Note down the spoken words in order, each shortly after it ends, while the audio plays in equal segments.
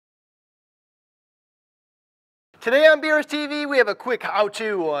Today on BRStv, we have a quick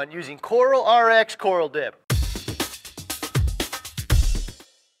how-to on using Coral RX Coral Dip.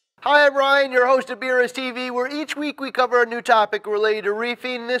 Hi, I'm Ryan, your host of BRStv, where each week we cover a new topic related to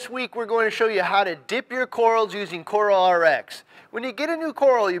reefing. This week we're going to show you how to dip your corals using Coral RX. When you get a new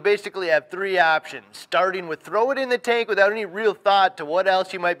coral, you basically have three options, starting with throw it in the tank without any real thought to what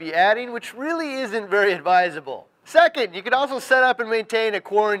else you might be adding, which really isn't very advisable. Second, you can also set up and maintain a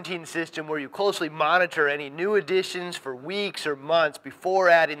quarantine system where you closely monitor any new additions for weeks or months before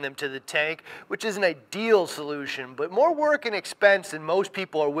adding them to the tank, which is an ideal solution, but more work and expense than most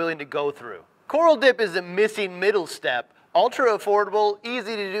people are willing to go through. Coral dip is a missing middle step, ultra affordable,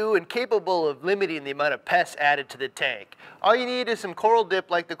 easy to do, and capable of limiting the amount of pests added to the tank. All you need is some coral dip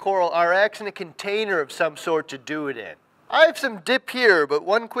like the Coral RX and a container of some sort to do it in. I have some dip here, but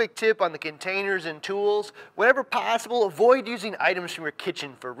one quick tip on the containers and tools. Whenever possible, avoid using items from your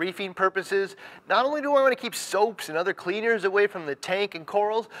kitchen for reefing purposes. Not only do I want to keep soaps and other cleaners away from the tank and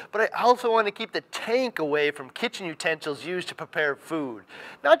corals, but I also want to keep the tank away from kitchen utensils used to prepare food.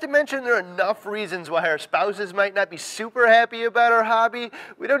 Not to mention there are enough reasons why our spouses might not be super happy about our hobby.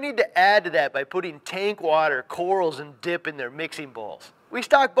 We don't need to add to that by putting tank water, corals, and dip in their mixing bowls. We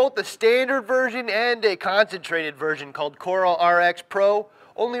stock both the standard version and a concentrated version called Coral RX Pro.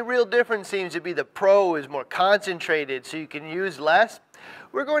 Only real difference seems to be the Pro is more concentrated so you can use less.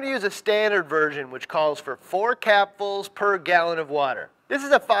 We're going to use a standard version which calls for 4 capfuls per gallon of water. This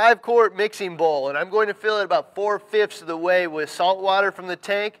is a 5-quart mixing bowl, and I'm going to fill it about 4/5 of the way with salt water from the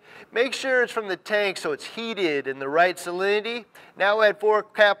tank. Make sure it's from the tank so it's heated and the right salinity. Now add 4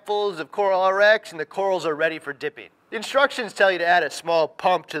 capfuls of Coral RX and the corals are ready for dipping. The instructions tell you to add a small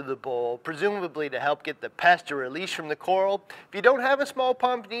pump to the bowl, presumably to help get the pest to release from the coral. If you don't have a small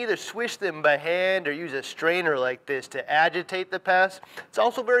pump, you can either swish them by hand or use a strainer like this to agitate the pests. It's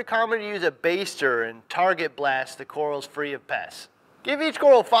also very common to use a baster and target blast the corals free of pests. Give each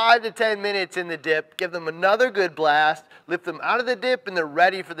coral 5 to 10 minutes in the dip, give them another good blast, lift them out of the dip, and they're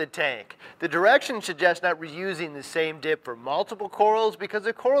ready for the tank. The directions suggest not reusing the same dip for multiple corals because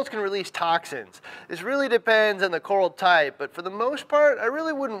the corals can release toxins. This really depends on the coral type, but for the most part, I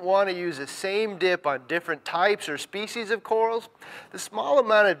really wouldn't want to use the same dip on different types or species of corals. The small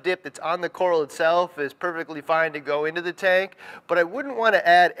amount of dip that's on the coral itself is perfectly fine to go into the tank, but I wouldn't want to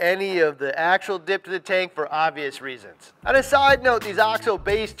add any of the actual dip to the tank for obvious reasons. On a side note, these OXO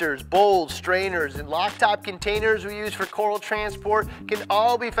basters, bowls, strainers, and lock top containers we use for coral transport can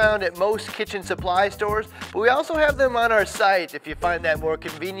all be found at most kitchen supply stores, but we also have them on our site. If you find that more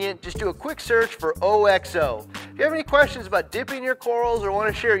convenient, just do a quick search for OXO. If you have any questions about dipping your corals or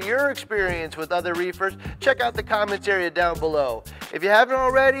want to share your experience with other reefers, check out the comments area down below. If you haven't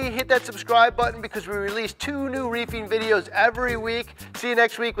already, hit that subscribe button because we release 2 new reefing videos every week. See you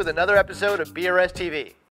next week with another episode of BRStv.